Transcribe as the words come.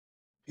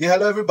Yeah,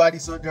 hello everybody.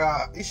 So there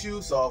are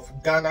issues of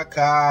Ghana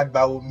card,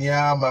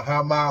 Bawumia,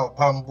 Mahama,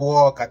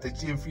 Opambour,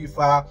 Okatakyie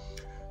Afrifa,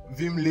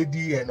 Vim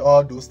Lady, and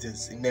all those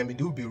things. In them,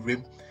 it will be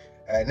rim.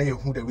 And then you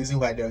know the reason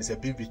why there is a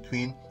beef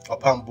between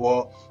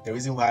Opambour, the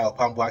reason why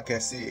Opambour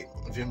can say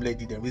Vim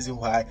Lady, the reason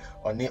why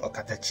on the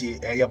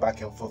Okatakyie area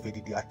back and forth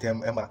with the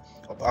attempt Emma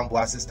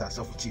Opambour assistant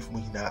of Chief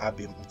Muhina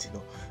Abim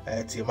Mutino,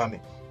 Mami.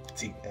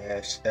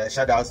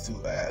 Shout outs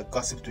to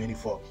Gossip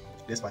 24.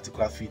 This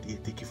particular feed is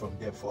taken from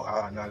them for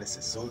our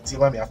analysis. So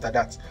Timami, after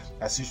that,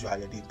 as usual,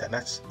 the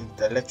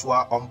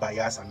intellectual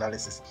unbiased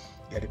analysis.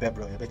 Yeah, the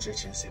Bible and the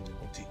church and same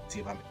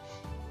Timami.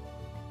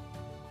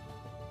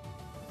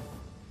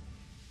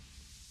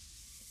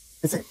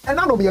 And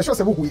now we are sure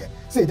who here.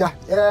 Say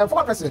that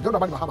former president John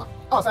Mahama,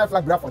 outside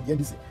flag graph for the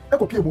NDC.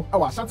 Echo Piebo,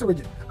 our Ashanti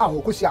region, our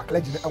Okoshia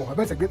clergy, our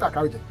better greater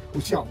courage,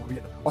 Oshia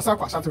Moreno, or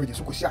Sanko Ashanti region,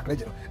 Okoshia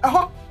clergy.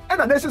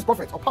 And the nation's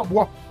prophet,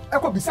 Opambour,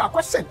 Echo Bisa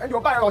question, and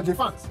your biology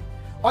fans.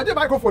 On the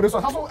microphone, this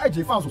was also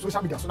AJ fans on social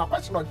media. So now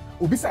question on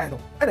Obisa,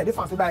 and the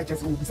defense will buy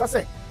HS Obisa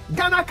say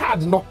Ghana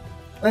card no.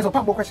 There's a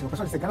Opambour question.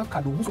 Person say Ghana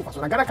card no. So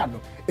far, Ghana card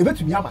no. A bit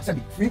to me, I'm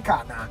saying free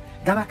card na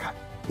Ghana card.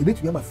 A bit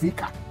to me, I'm a free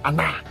card.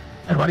 Ana.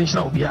 And what is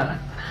now Biara?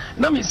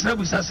 Now Miss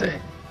Nabusa say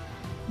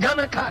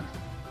Ghana card.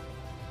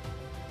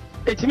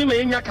 It's me, my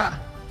Yaka.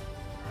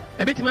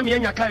 A bit to me,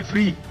 Yaka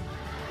free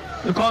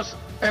because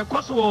a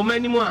cost of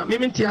many more.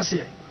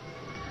 Mimentiasia.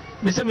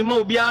 Mr.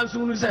 Mimo Biara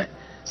soon say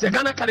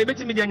Ghana card. A bit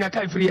to me,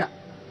 Yaka free.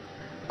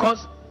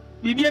 Because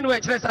BBN were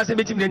dressed as a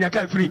bit in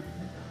the free.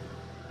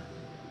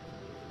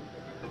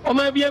 Or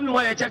my BM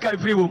why I check out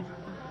free room.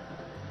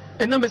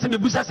 And number 7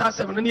 Busa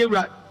 7 year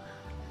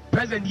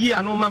present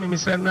year no mammy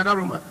Miss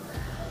Renaruma.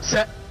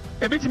 Sir,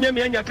 a bit in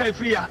me and your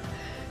free.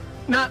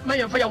 Not my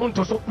fire won't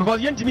so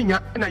because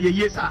Yentimina and a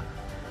yes, sir.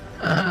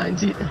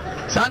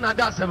 Sana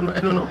does 7, I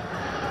don't know.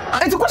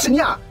 It's a question,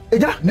 yeah.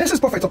 Nation's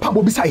prophet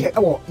Opambour beside here.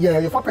 Oh, yeah,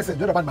 your former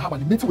president John Mahama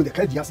meeting with the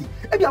clergy.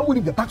 And I will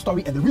leave the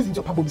backstory and the reasons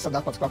Opambour beside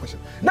that particular question.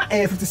 Now,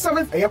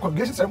 57th year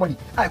congregation ceremony,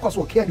 I course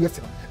will care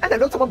yesterday. And I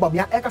don't talk about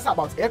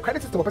air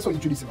credit system person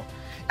introducing.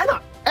 And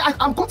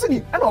I'm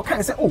continuing. And I'll kind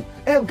of say, oh,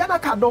 Ghana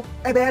card no,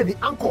 the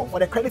anchor for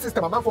the credit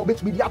system amount for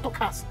which media to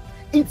cast.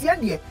 In the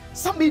end,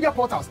 some media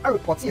portals are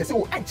reporting and say,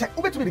 oh, I check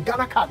over to me the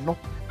Ghana card no,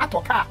 at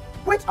car.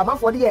 Which amount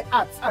for the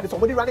ads and it's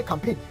already running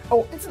campaign.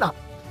 Oh, it's not.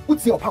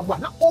 What's your Opambour?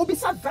 Now, all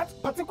beside that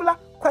particular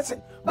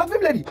question. But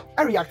Vim Lady,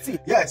 I reacted.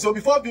 Yeah, so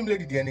before Vim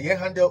Lady, the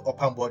handle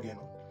Opambour,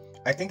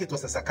 I think it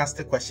was a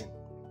sarcastic question.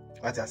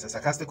 What is a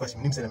sarcastic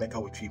question? Names in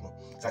America with Trimo.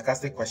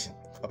 Sarcastic question.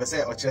 I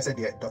say, or said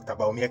Dr.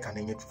 Bawumia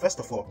can. First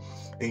of all,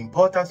 the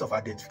importance of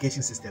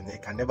identification system they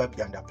can never be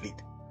underplayed.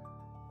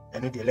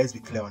 Let's be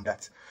clear on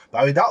that.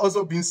 But with that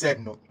also being said,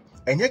 no,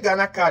 and your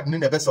Ghana card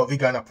never solve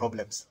Ghana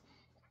problems.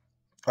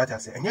 What I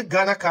say, and your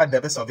Ghana card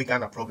never solve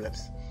Ghana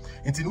problems.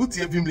 Until you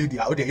tell Vim Lady,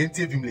 or the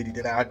Vim Lady,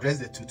 then I address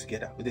the two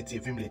together with the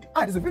Vim Lady.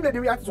 There's a Vim Lady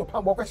reacting to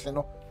Opambour question,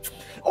 no?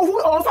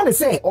 All fan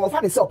say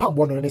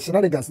Opambour no, and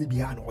shenanigans need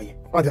behind away.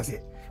 What I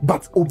say,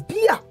 but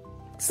Obia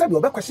said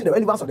your question the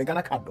relevance of the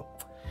Ghana card, no.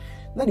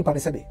 Now you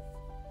say,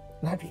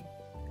 nothing.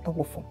 Don't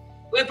go from.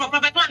 Well,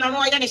 Prophet, I don't know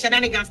why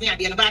shenanigans near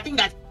the end, but I think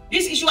that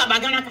this issue about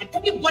Ghana card,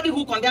 everybody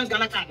who condemns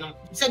Ghana card now,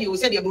 said you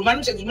said your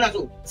Brumanu said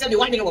you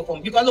want to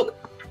from because look.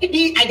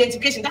 The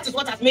identification, that is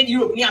what has made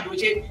Europe near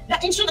Britain.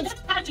 That issue,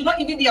 that card should not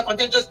even be a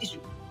contentious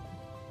issue.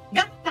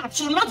 That card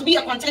should not be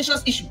a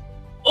contentious issue.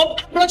 There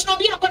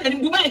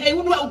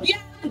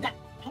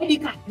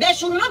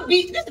should not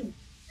be. This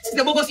is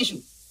the bogus issue.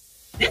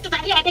 This is the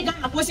idea I think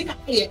Ghana Posika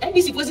here.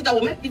 NBC Posika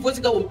will make the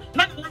Posika will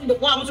not allow the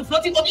war to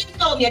float it or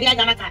the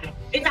Ghana card.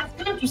 It has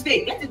come to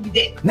stay. Let it be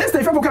there. Next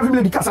time, if you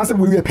can the cast answer,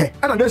 we will pay.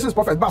 And the nation's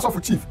prophet, Bass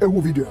of Chief, a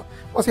video.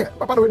 What's here?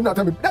 Papa, no, not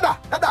tell me. Dada.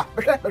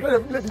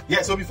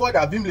 Yeah, so before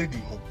that, Vim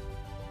Lady,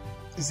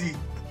 you see,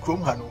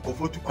 Chrome Hano,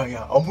 go to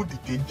Kwaya, or Moody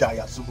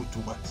Jaya, so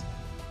too much.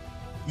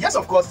 Yes,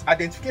 of course,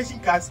 identification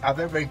cards are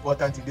very, very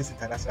important in these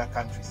international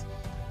countries.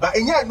 But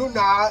in here, no,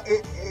 now,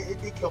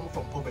 they come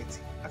from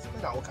poverty. That's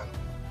something that can.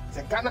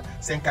 The Ghana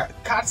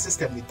card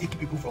system, they take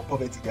people from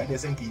poverty.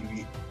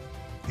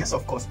 Yes,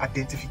 of course,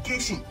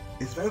 identification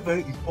is very,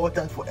 very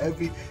important for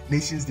every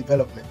nation's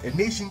development. A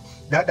nation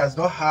that does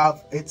not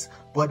have its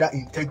border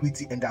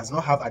integrity and does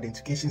not have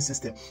identification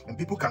system, and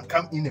people can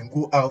come in and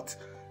go out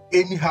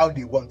anyhow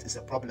they want, is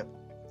a problem.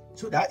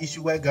 So that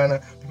issue where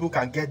Ghana people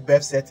can get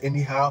birth certs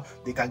anyhow,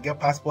 they can get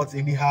passports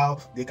anyhow,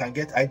 they can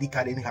get ID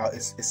card anyhow,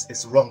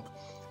 is wrong.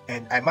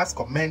 And I must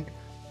commend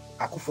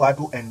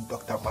Akufo-Addo and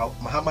Dr.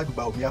 Mahama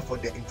Bawumia for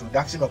the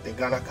introduction of the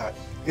Ghana card.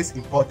 It's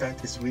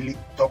important, it's really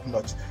top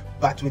notch.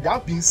 But with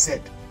that being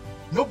said,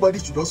 nobody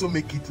should also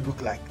make it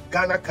look like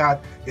Ghana card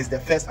is the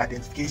first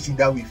identification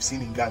that we've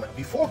seen in Ghana.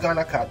 Before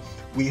Ghana card,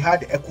 we had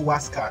the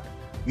ECOWAS card,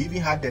 we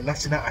even had the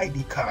national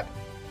ID card,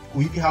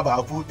 we even have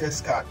our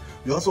voters card,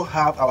 we also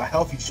have our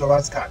health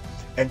insurance card,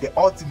 and the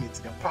ultimate,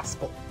 the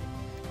passport.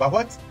 But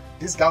what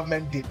this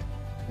government did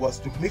was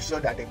to make sure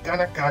that the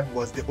Ghana card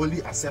was the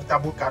only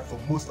acceptable card for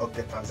most of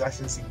the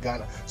transactions in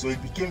Ghana. So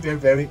it became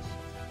very,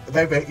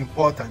 very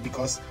important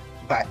because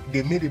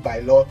they made it by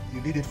law. You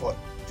need it for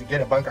to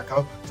get a bank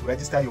account, to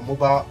register your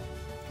mobile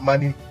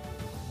money,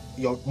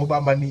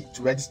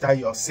 to register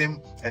your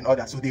SIM and all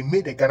that. So they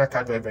made the Ghana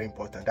card very, very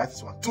important. That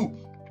is one. Two,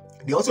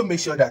 they also made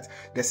sure that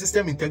the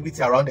system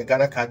integrity around the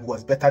Ghana card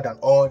was better than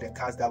all the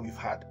cards that we've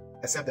had,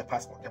 except the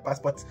passport. The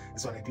passport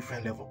is on a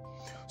different level.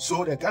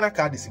 So the Ghana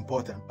card is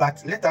important,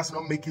 but let us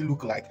not make it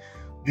look like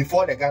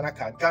before the Ghana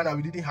card,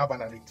 we didn't have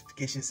an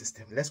identification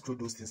system. Let's throw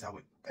those things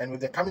away. And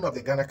with the coming of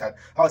the Ghana card,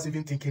 I was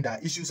even thinking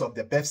that issues of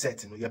the birth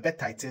set, your birth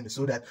tighten,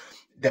 so that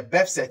the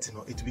birth set, it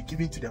will be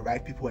given to the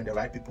right people and the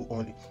right people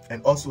only.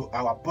 And also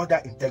our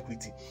border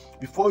integrity.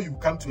 Before you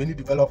come to any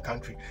developed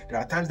country, there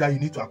are times that you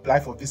need to apply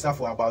for visa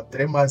for about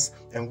 3 months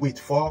and wait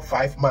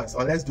 4-5 months,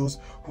 unless those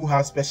who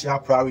have special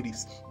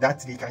priorities that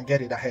they can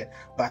get it ahead.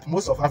 But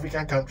most of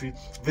African countries,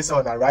 visa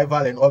on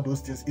arrival and all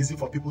those things, easy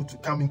for people to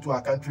come into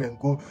our country and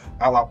go.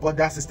 Our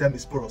border system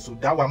is porous, so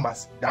that one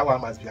must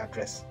be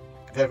addressed.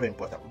 Very, very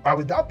important. But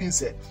with that being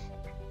said,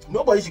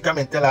 nobody should come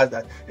and tell us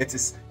that it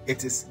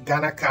is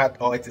Ghana card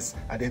or it is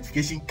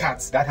identification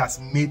cards that has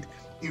made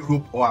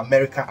Europe or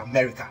America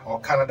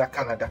or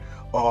Canada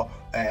or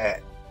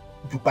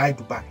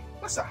Dubai.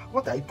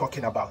 What are you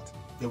talking about?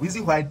 The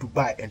reason why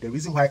Dubai and the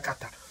reason why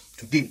Qatar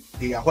today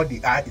they are what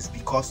they are is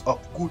because of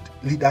good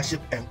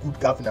leadership and good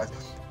governance,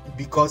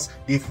 because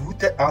they've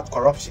rooted out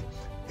corruption.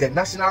 The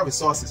national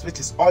resources, which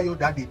is oil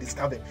that they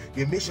discovered,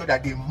 they make sure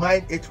that they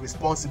mine it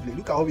responsibly.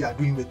 Look at what we are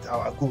doing with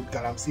our gold,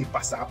 Galamsey,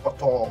 Pasa,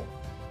 Poto.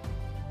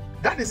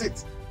 That is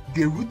it.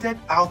 They rooted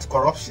out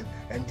corruption,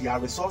 and their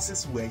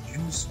resources were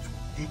used to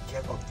take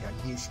care of their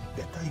nation.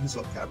 Better use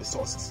of their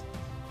resources.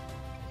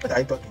 What are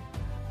you talking?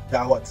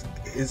 That what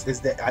is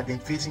the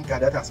identification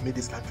card that has made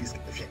this country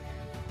efficient?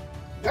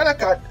 Ghana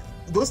card,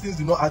 those things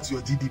do not add to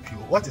your GDP.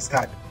 What is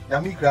card?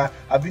 Namikra,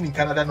 I've been in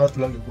Canada not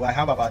long ago. I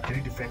have about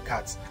 3 different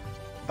cards.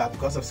 But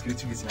because of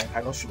security reasons, I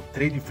cannot show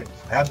 3 different.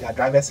 I have their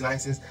driver's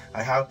license,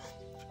 I have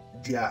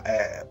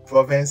their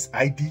province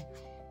ID,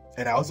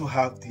 and I also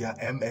have their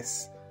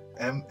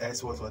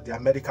their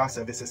medical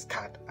services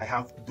card. I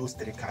have those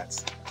 3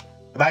 cards.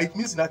 But it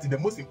means nothing. The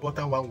most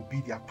important one will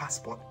be their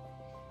passport.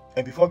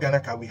 And before Ghana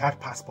card, we had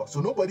passport.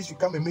 So nobody should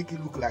come and make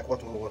it look like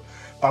what.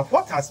 But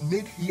what has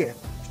made here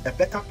a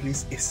better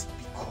place is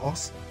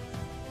because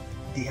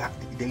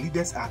the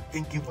leaders are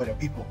thinking for the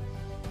people.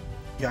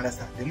 You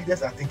understand? The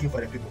leaders are thinking for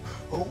the people.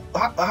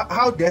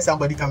 How dare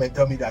somebody come and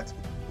tell me that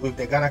with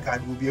the Ghana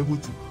card we'll be able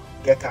to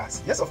get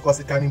cars? Yes, of course,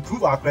 it can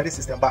improve our credit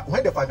system, but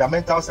when the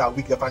fundamentals are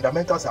weak,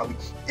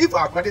 If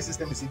our credit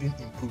system is even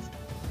improved,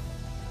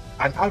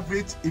 an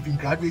average even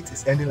graduate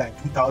is earning like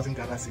 2,000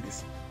 Ghana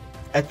cedis.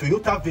 A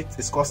Toyota Vitz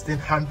is costing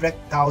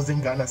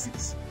 100,000 Ghana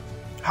cedis.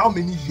 How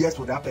many years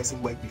will that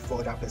person work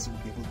before that person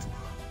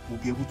will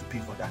be able to pay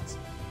for that?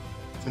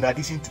 In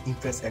addition to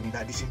interest and in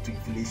addition to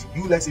inflation.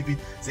 Let's even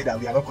say that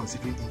we are not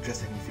considering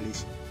interest and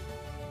inflation.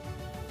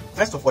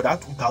 First of all,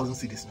 that 2,000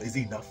 cedis, is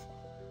it enough?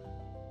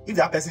 If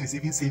that person is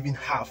even saving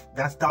half,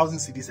 that's 1,000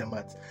 cedis a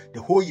month.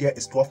 The whole year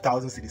is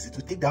 12,000 cedis. It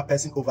will take that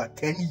person over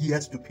 10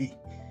 years to pay.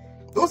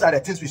 Those are the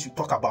things we should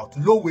talk about.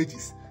 Low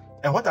wages.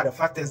 And what are the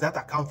factors that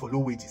account for low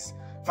wages?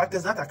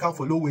 Factors that account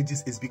for low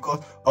wages is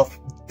because of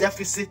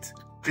deficit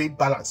trade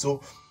balance.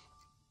 So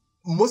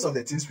most of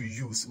the things we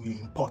use, we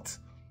import.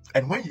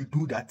 And when you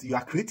do that, you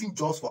are creating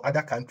jobs for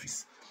other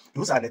countries.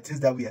 Those are the things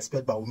that we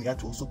expect Bawumia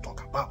to also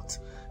talk about.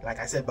 Like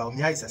I said,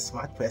 Bawumia is a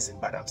smart person,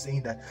 but I'm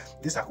saying that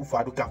this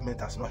Akufo-Addo government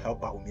has not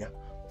helped Bawumia.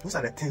 Those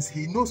are the things.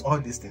 He knows all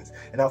these things.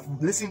 And I've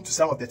listened to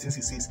some of the things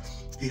he says.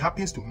 He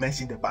happens to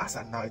mention the bus,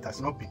 and now it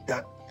has not been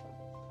done,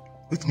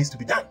 which needs to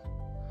be done.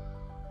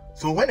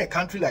 So when a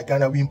country like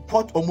Ghana, we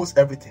import almost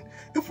everything.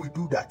 If we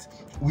do that,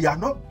 we are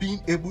not being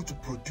able to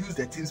produce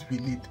the things we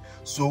need.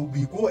 So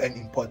we go and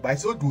import. By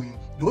so doing,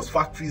 those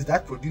factories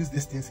that produce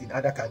these things in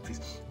other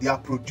countries, they are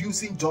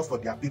producing jobs for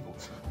their people.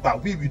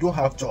 But we don't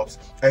have jobs.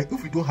 And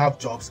if we don't have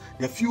jobs,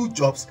 the few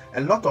jobs,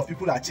 a lot of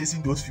people are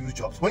chasing those few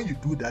jobs. When you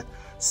do that,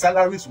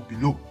 salaries will be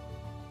low.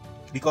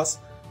 Because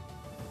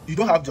you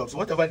don't have jobs.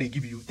 Whatever they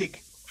give you, you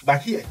take.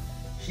 But here,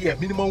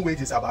 minimum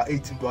wage is about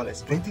 $18,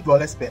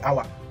 $20 per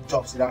hour.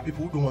 Jobs. There are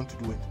people who don't want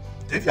to do it.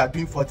 So if you are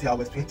doing 40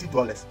 hours,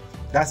 $20,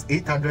 that's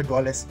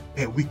 $800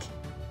 per week.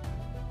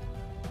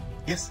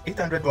 Yes,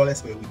 $800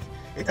 per week.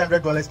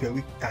 $800 per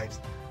week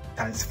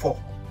times 4.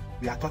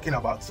 We are talking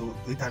about, so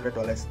 $800,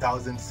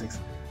 1,006.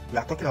 We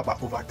are talking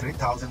about over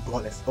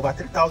 $3,000. Over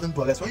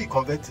 $3,000 when you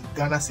convert to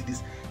Ghana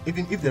cedis,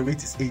 even if the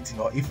rate is 18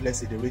 or if let's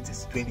say the rate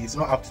is 20, it's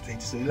not up to 20,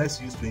 so let's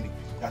use 20.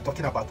 We are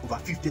talking about over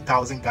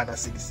 50,000 Ghana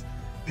cedis.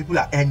 People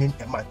are earning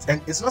a month,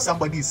 and it's not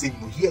somebody saying,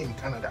 here in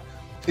Canada,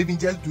 even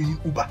just doing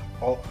Uber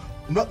or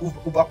not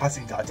Uber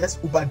passenger,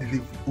 just Uber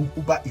delivery,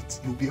 Uber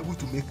Eats, you'll be able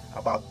to make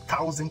about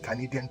 1,000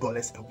 Canadian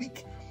dollars a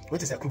week,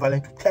 which is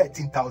equivalent to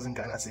 13,000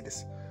 Ghana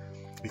cedis,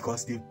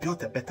 because they've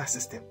built a better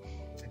system.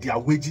 Their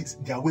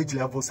wage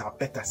levels are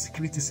better,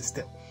 security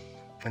system,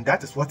 and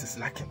that is what is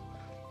lacking.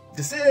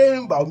 The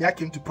same Bawumia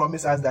came to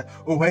promise us that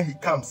when he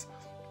comes,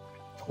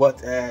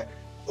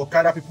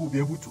 Okada people will be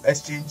able to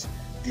exchange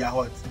their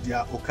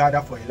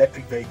Okada for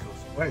electric vehicles.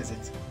 Where is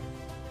it?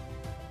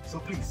 So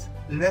please,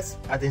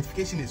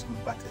 identification is good,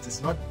 but that is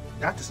not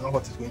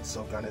what is going to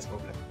solve Ghana's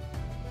problem.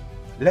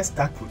 Let's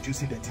start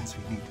producing the things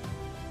we need.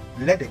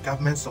 Let the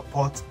government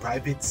support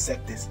private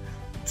sectors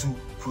to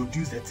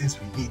produce the things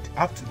we need.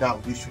 Up to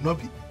now, we should not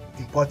be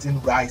importing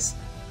rice,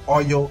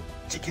 oil,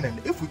 chicken, and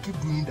if we keep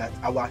doing that,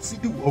 our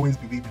city will always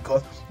be weak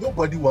because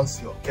nobody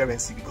wants your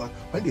currency, because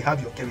when they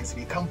have your currency,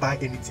 they can't buy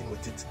anything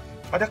with it.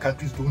 Other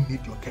countries don't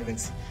need your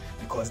currency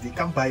because they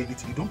can't buy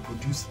anything. You don't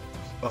produce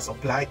or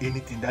supply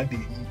anything that they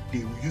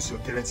will use your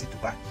currency to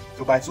buy.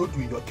 So by so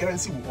doing, your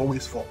currency will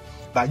always fall.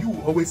 But you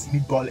will always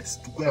need dollars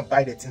to go and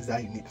buy the things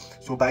that you need.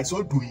 So by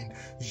so doing,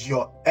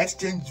 your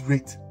exchange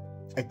rate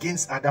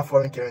against other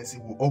foreign currency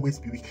will always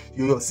be weak.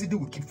 Your city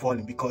will keep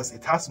falling because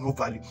it has no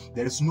value.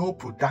 There is no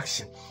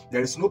production.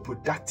 There is no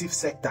productive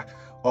sector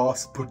or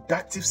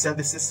productive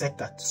services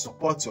sector to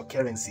support your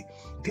currency.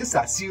 These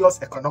are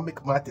serious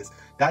economic matters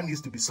that needs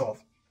to be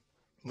solved,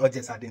 not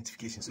just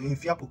identification. So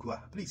if you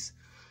are, please,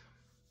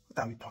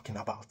 what are we talking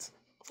about?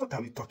 What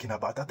are we talking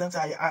about? At times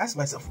I ask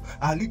myself,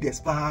 our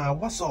leaders,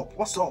 what's up?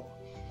 What's up?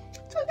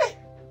 Hey,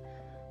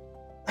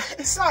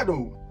 it's sad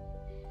though.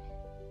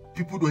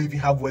 People don't even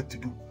have work to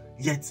do.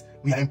 Yet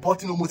we are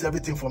importing almost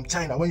everything from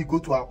China. When you go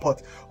to our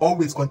port,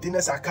 always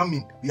containers are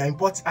coming. We are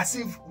importing as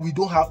if we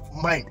don't have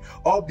mind.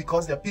 All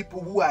because the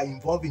people who are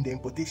involved in the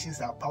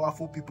importations are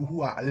powerful people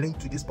who are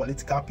linked to these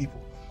political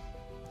people.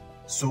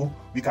 So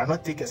we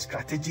cannot take a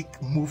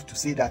strategic move to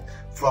say that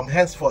from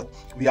henceforth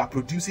we are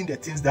producing the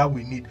things that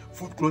we need: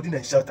 food, clothing,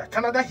 and shelter.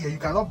 Canada here, you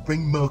cannot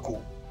bring milk,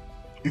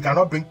 you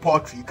cannot bring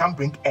poultry, you can't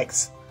bring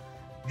eggs.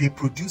 They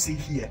produce it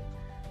here.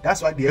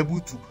 That's why they're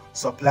able to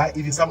supply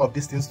even some of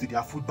these things to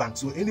their food bank.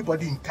 So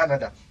anybody in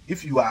Canada,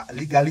 if you are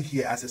legally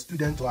here as a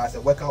student or as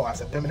a worker or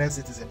as a permanent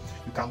citizen,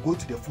 you can go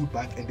to the food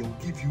bank and they will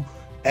give you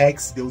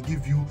eggs, they will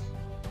give you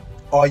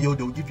oil,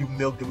 they will give you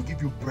milk, they will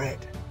give you bread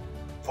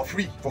for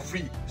free.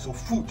 So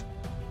food,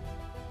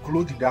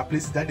 clothing, there are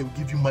places that they will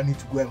give you money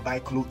to go and buy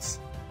clothes.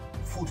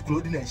 Food,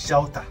 clothing, and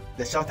shelter.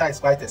 The shelter is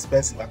quite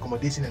expensive,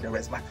 accommodation and the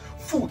rest, but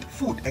food,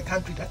 a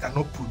country that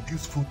cannot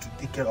produce food to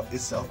take care of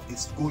itself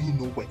is going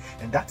nowhere.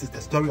 And that is the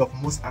story of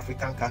most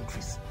African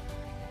countries.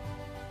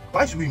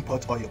 Why should we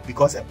import oil?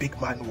 Because a big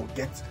man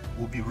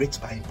will be rich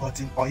by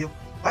importing oil.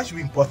 Why should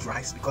we import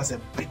rice? Because a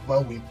big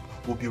man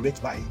will be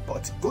rich by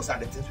importing. Those are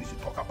the things we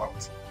should talk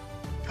about.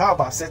 How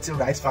about setting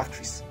rice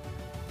factories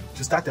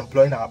to start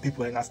employing our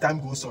people, and as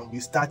time goes on, we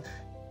start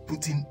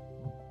putting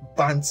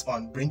bans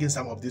on bringing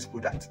some of this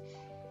product?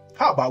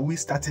 How about we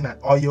starting an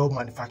oil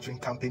manufacturing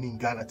company in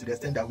Ghana to the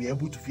extent that we're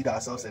able to feed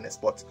ourselves and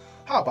export?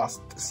 How about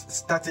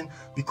starting,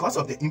 because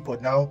of the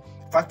import now,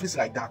 factories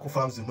like Darko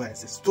Farms do not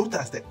exist? Those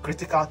are the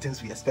critical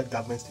things we expect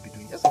governments to be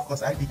doing. Yes, of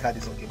course, ID card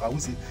is okay, but we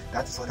say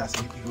that is what has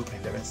made Europe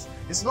and the rest.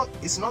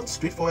 It's not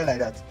straightforward like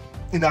that.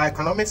 In our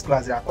economics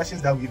class, there are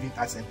questions that we even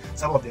ask, and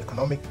some of the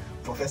economic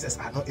professors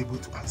are not able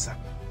to answer.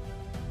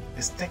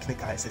 It's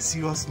technical, it's a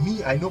serious.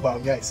 I know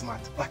Bawumia is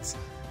smart, but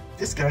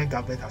this current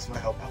government has not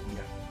helped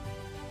Bawumia.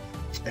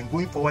 And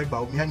going forward,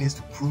 Bawumia needs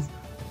to prove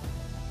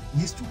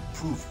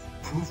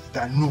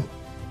that no.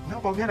 Now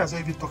Bawumia doesn't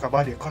even talk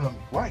about the economy.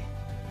 Why?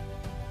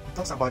 He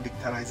talks about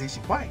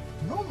digitalization. Why?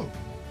 No.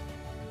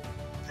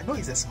 I know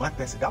he's a smart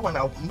person. That one,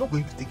 I'm not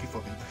going to take it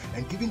from him.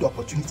 And given the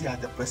opportunity as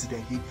the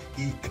president,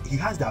 he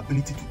has the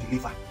ability to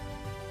deliver.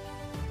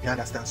 You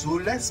understand? So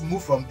let's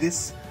move from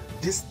these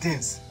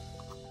things.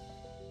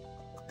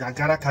 The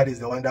Ghana card is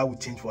the one that will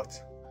change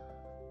what?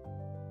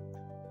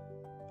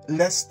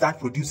 Let's start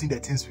producing the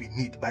things we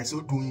need. By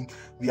so doing,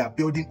 we are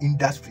building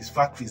industries,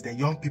 factories. The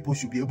young people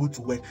should be able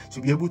to work,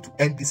 should be able to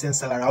earn decent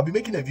salary. I'll be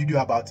making a video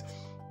about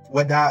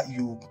whether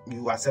you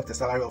accept a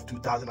salary of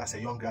 2,000 as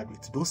a young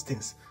graduate. Those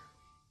things.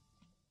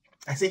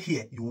 I say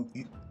here,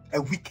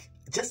 a week,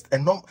 just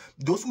a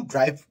those who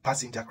drive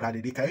passenger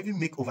credit, they can even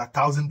make over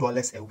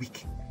 $1,000 a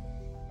week.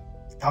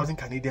 1,000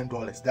 Canadian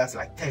dollars. That's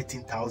like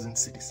 13,000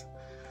 cedis.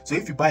 So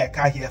if you buy a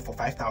car here for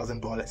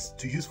 $5,000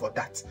 to use for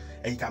that,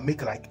 and you can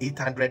make like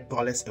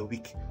 $800 a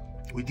week,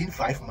 within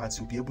 5 months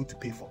you'll be able to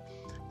pay for.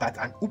 But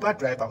an Uber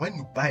driver, when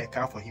you buy a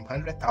car for him,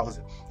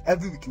 100,000,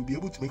 every week you'll be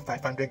able to make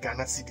 500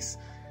 Ghana cedis.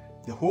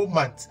 The whole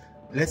month,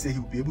 let's say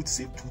he'll be able to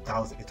save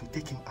 2,000. It will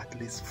take him at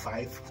least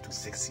 5 to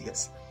 6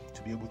 years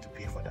to be able to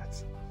pay for that.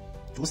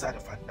 Those are the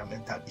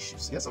fundamental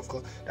issues. Yes, of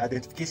course, the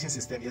identification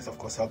system, yes, of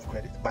course, helps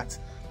credit, but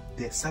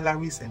the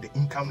salaries and the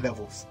income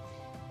levels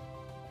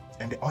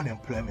and the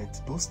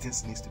unemployment, those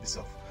things needs to be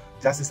solved.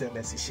 Just as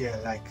a share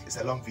and like. It's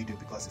a long video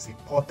because it's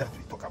important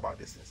we talk about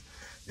these things.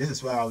 This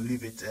is where I'll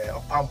leave it.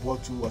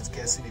 Opambour too was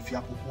cursing if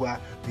Yapupua.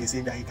 They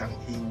saying that he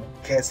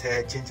curse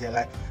her, change her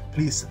life.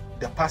 Please,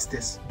 the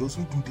pastors, those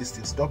who do these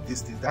things, stop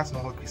these things. That's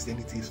not what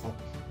Christianity is for.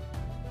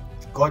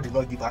 God did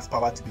not give us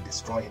power to be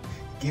destroying.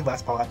 He gave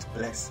us power to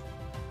bless.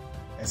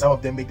 And some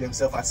of them make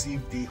themselves as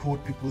if they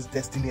hold people's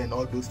destiny and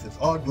all those things.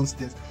 All those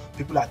things,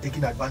 people are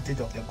taking advantage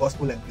of the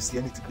gospel and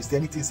Christianity.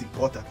 Christianity is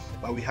important,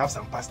 but we have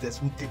some pastors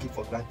who take it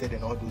for granted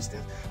and all those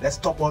things. Let's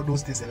stop all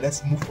those things and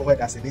let's move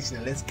forward as a nation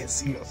and let's get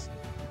serious.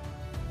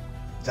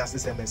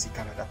 Justice MSC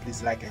Canada.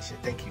 Please like and share.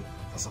 Thank you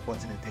for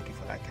supporting and thank you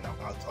for liking our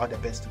out. All the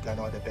best to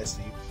Ghana, all the best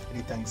to you.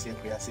 Anytime you say a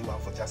prayer, say one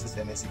for Justice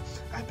MSC.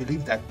 I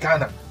believe that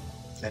Ghana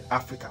and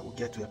Africa will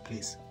get to a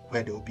place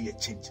where there will be a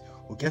change.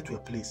 We'll get to a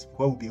place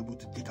where we'll be able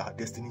to take our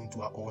destiny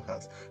into our own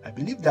hands. I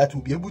believe that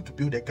we'll be able to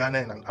build a Ghana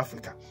and an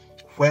Africa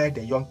where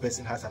the young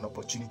person has an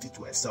opportunity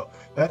to excel,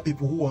 where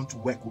people who want to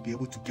work will be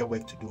able to get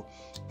work to do,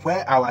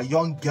 where our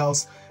young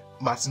girls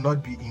must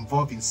not be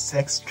involved in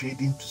sex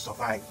trading to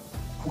survive,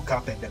 hook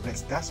up and the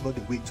rest. That's not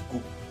the way to go.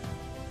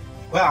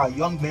 Where our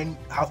young men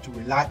have to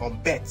rely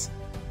on bets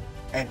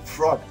and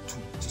fraud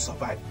to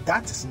survive.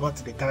 That is not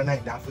the Ghana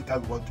and the Africa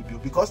we want to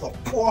build because of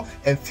poor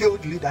and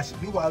failed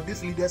leadership. Meanwhile,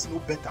 these leaders know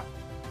better.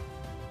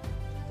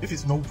 If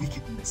it's no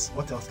wickedness,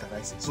 what else can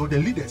I say? So the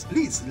leaders,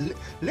 please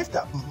lift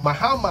up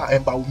Mahama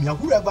and Bawumia,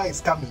 whoever is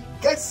coming,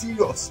 get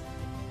serious.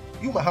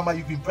 You, Mahama,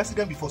 you've been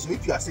president before, so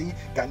if you are saying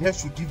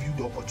Ghanaians should give you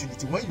the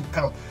opportunity, when you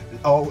come,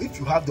 or if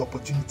you have the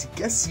opportunity,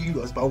 get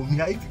serious.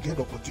 Bawumia, if you get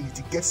the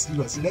opportunity, get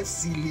serious. Let's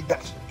see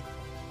leadership.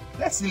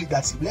 Let's see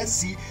leadership.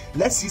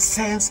 Let's see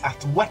sense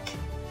at work.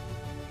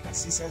 Let's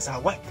see sense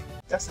at work.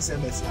 Justice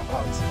MSC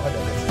about all the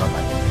best.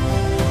 Bye-bye.